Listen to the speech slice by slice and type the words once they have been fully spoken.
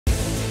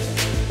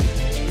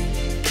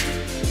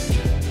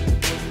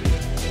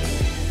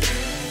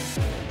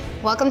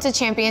Welcome to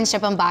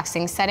Championship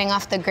Unboxing, setting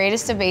off the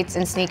greatest debates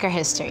in sneaker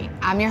history.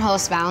 I'm your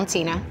host,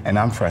 Valentina. And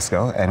I'm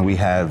Fresco, and we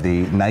have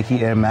the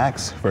Nike Air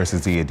Max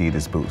versus the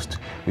Adidas Boost.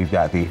 We've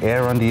got the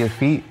air under your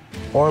feet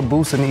or a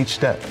boost in each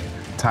step.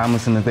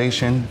 Timeless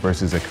innovation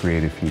versus a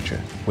creative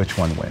future. Which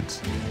one wins?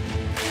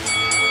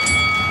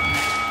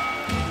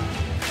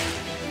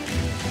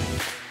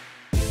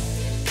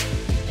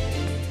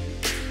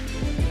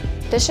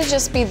 This should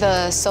just be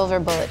the silver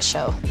bullet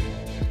show.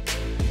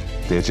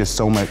 There's just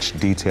so much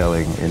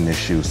detailing in this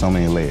shoe, so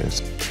many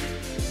layers.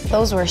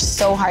 Those were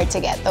so hard to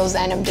get, those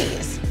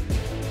NMDs.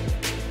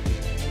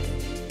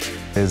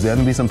 There's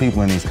gonna be some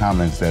people in these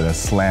comments that are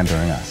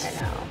slandering us.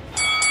 I know.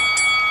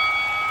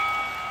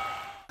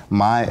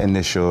 My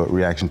initial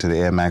reaction to the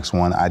Air Max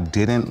 1, I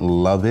didn't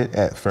love it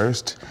at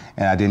first,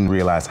 and I didn't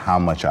realize how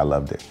much I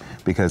loved it,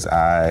 because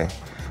I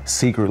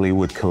secretly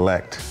would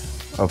collect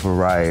a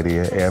variety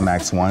of Air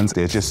Max 1s.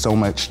 There's just so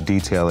much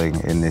detailing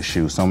in this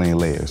shoe, so many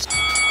layers.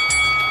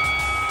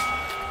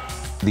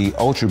 The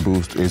Ultra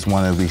Boost is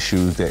one of these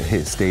shoes that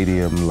hit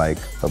stadium like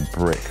a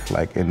brick,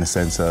 like in the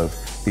sense of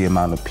the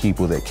amount of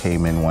people that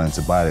came in wanting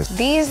to buy this.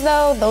 These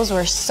though, those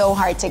were so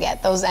hard to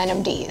get, those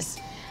NMDs.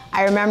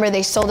 I remember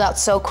they sold out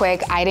so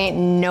quick, I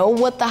didn't know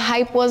what the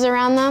hype was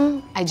around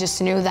them. I just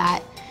knew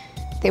that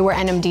they were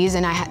NMDs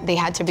and they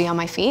had to be on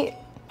my feet.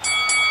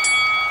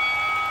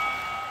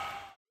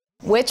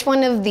 Which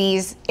one of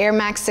these Air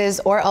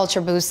Maxes or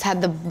Ultra Boosts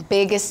had the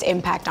biggest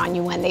impact on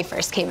you when they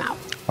first came out?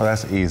 Oh,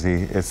 that's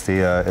easy. It's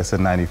a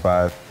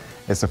 95.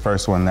 It's the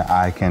first one that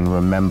I can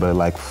remember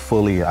like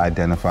fully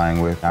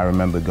identifying with. I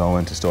remember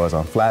going to stores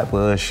on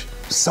Flatbush,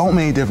 so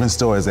many different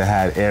stores that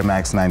had Air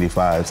Max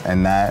 95s,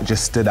 and that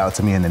just stood out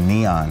to me in the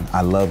neon.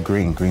 I love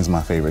green. Green's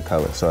my favorite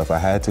color. So if I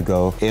had to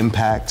go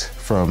impact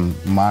from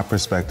my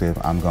perspective,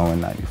 I'm going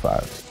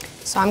 95.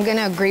 So I'm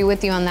gonna agree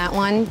with you on that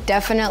one.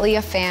 Definitely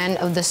a fan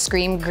of the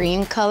scream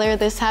green color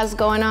this has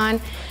going on.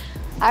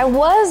 I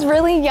was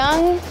really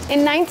young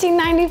in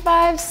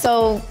 1995,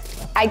 so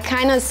I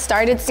kind of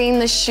started seeing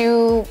the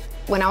shoe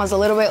when I was a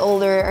little bit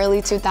older,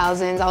 early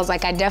 2000s. I was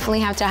like, I definitely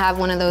have to have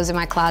one of those in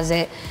my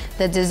closet.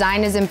 The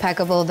design is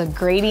impeccable. The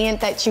gradient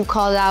that you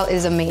called out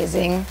is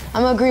amazing.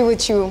 I'm gonna agree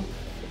with you.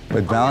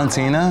 But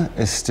Valentina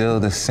is still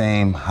the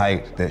same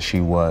height that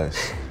she was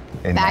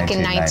back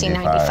in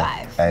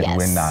 1995. And yes.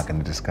 We're not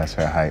gonna discuss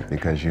her height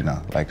because, you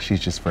know, like she's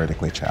just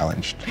vertically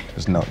challenged.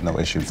 There's no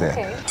issues there.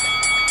 Okay.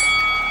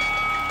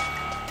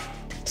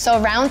 So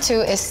round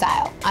two is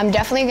style. I'm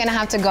definitely gonna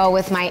have to go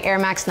with my Air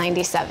Max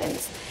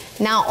 97s.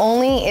 Not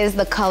only is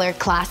the color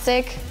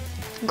classic,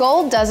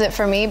 gold does it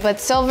for me, but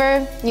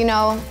silver, you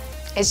know,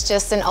 it's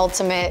just an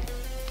ultimate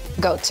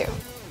go-to.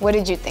 What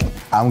did you think?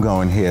 I'm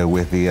going here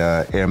with the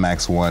Air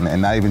Max 1, and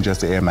not even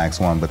just the Air Max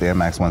 1, but the Air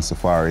Max 1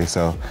 Safari.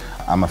 So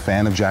I'm a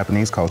fan of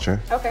Japanese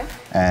culture. Okay.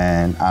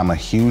 And I'm a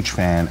huge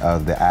fan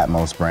of the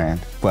Atmos brand.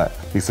 But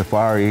the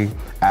Safari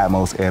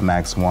Atmos Air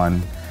Max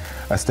 1,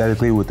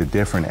 aesthetically with the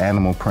different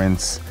animal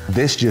prints,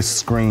 this just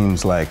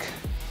screams like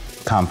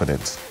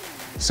confidence.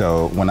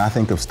 So when I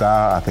think of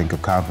style, I think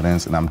of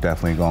confidence, and I'm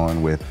definitely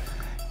going with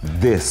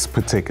this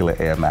particular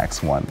Air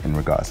Max 1 in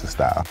regards to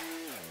style.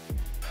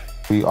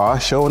 We are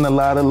showing a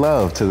lot of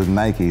love to the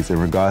Nikes in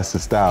regards to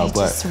style, they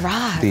just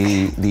rock.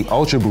 The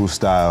Ultra Boost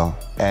style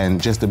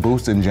and just the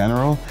Boost in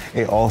general,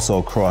 it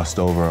also crossed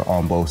over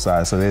on both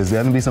sides. So there's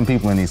gonna be some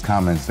people in these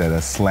comments that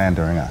are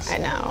slandering us. I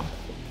know.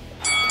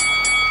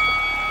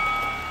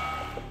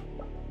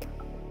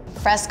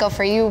 Fresco,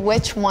 for you,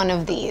 which one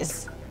of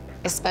these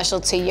is special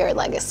to your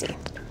legacy?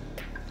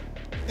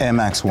 Air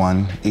Max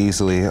 1,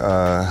 easily.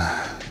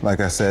 Like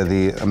I said,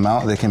 the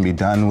amount that can be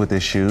done with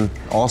this shoe,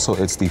 also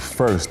it's the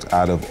first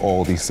out of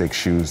all these 6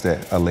 shoes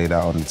that are laid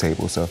out on the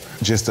table. So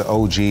just the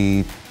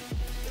OG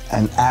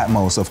and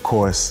Atmos, of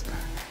course,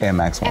 Air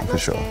Max 1 for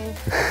sure.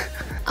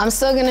 I'm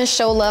still gonna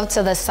show love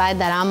to the side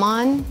that I'm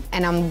on,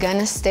 and I'm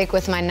gonna stick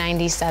with my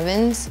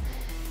 97s.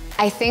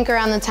 I think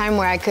around the time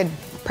where I could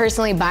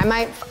personally buy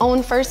my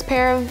own first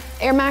pair of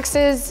Air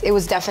Maxes, it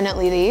was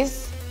definitely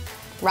these.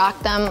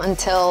 Rock them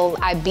until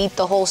I beat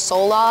the whole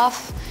sole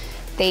off.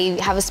 They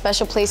have a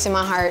special place in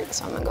my heart,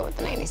 so I'm gonna go with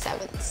the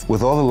 97s.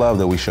 With all the love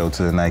that we show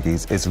to the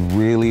Nikes, it's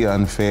really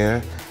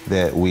unfair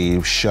that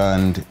we've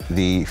shunned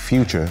the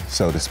future,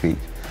 so to speak.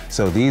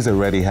 So these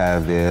already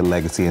have their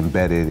legacy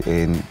embedded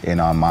in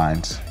our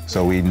minds.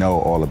 So we know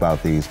all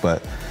about these,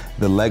 but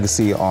the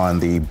legacy on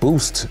the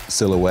Boost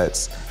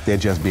silhouettes, they're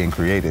just being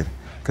created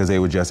because they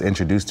were just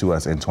introduced to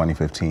us in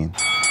 2015.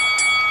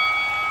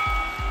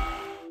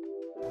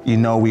 You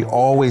know, we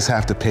always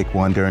have to pick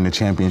one during the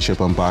championship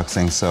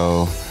unboxing,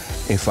 so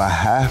if I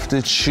have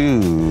to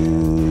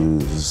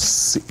choose,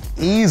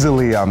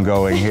 easily I'm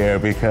going here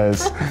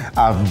because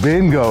I've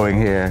been going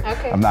here.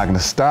 Okay. I'm not gonna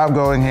stop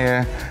going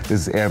here.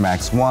 This is Air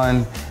Max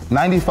 1.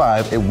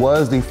 95, it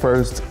was the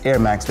first Air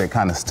Max that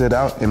kind of stood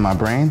out in my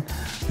brain,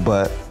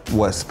 but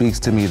what speaks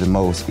to me the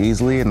most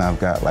easily, and I've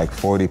got like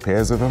 40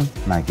 pairs of them,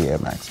 Nike Air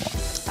Max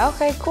 1.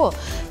 Okay, cool.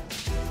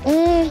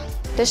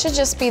 This should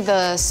just be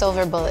the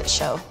silver bullet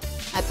show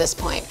at this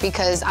point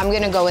because I'm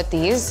gonna go with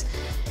these.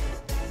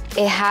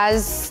 It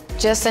has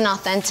just an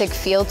authentic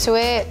feel to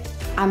it.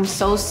 I'm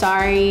so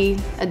sorry,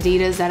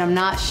 Adidas, that I'm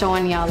not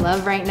showing y'all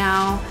love right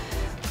now.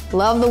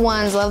 Love the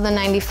ones, love the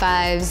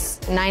 95s,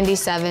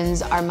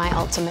 97s are my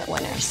ultimate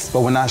winners.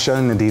 But we're not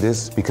showing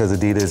Adidas because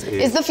Adidas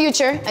is the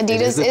future.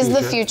 Adidas is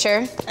the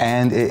future.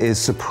 And it is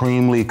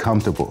supremely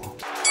comfortable.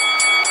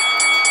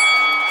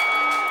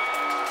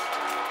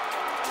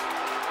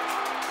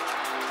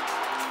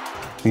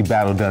 The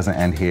battle doesn't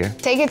end here.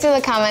 Take it to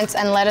the comments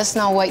and let us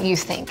know what you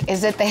think.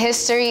 Is it the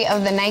history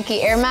of the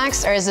Nike Air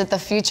Max or is it the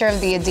future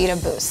of the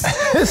Adidas Boost?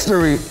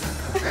 History.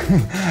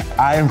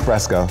 I am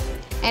Fresco.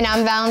 And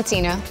I'm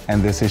Valentina.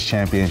 And this is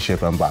Championship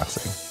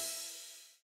Unboxing.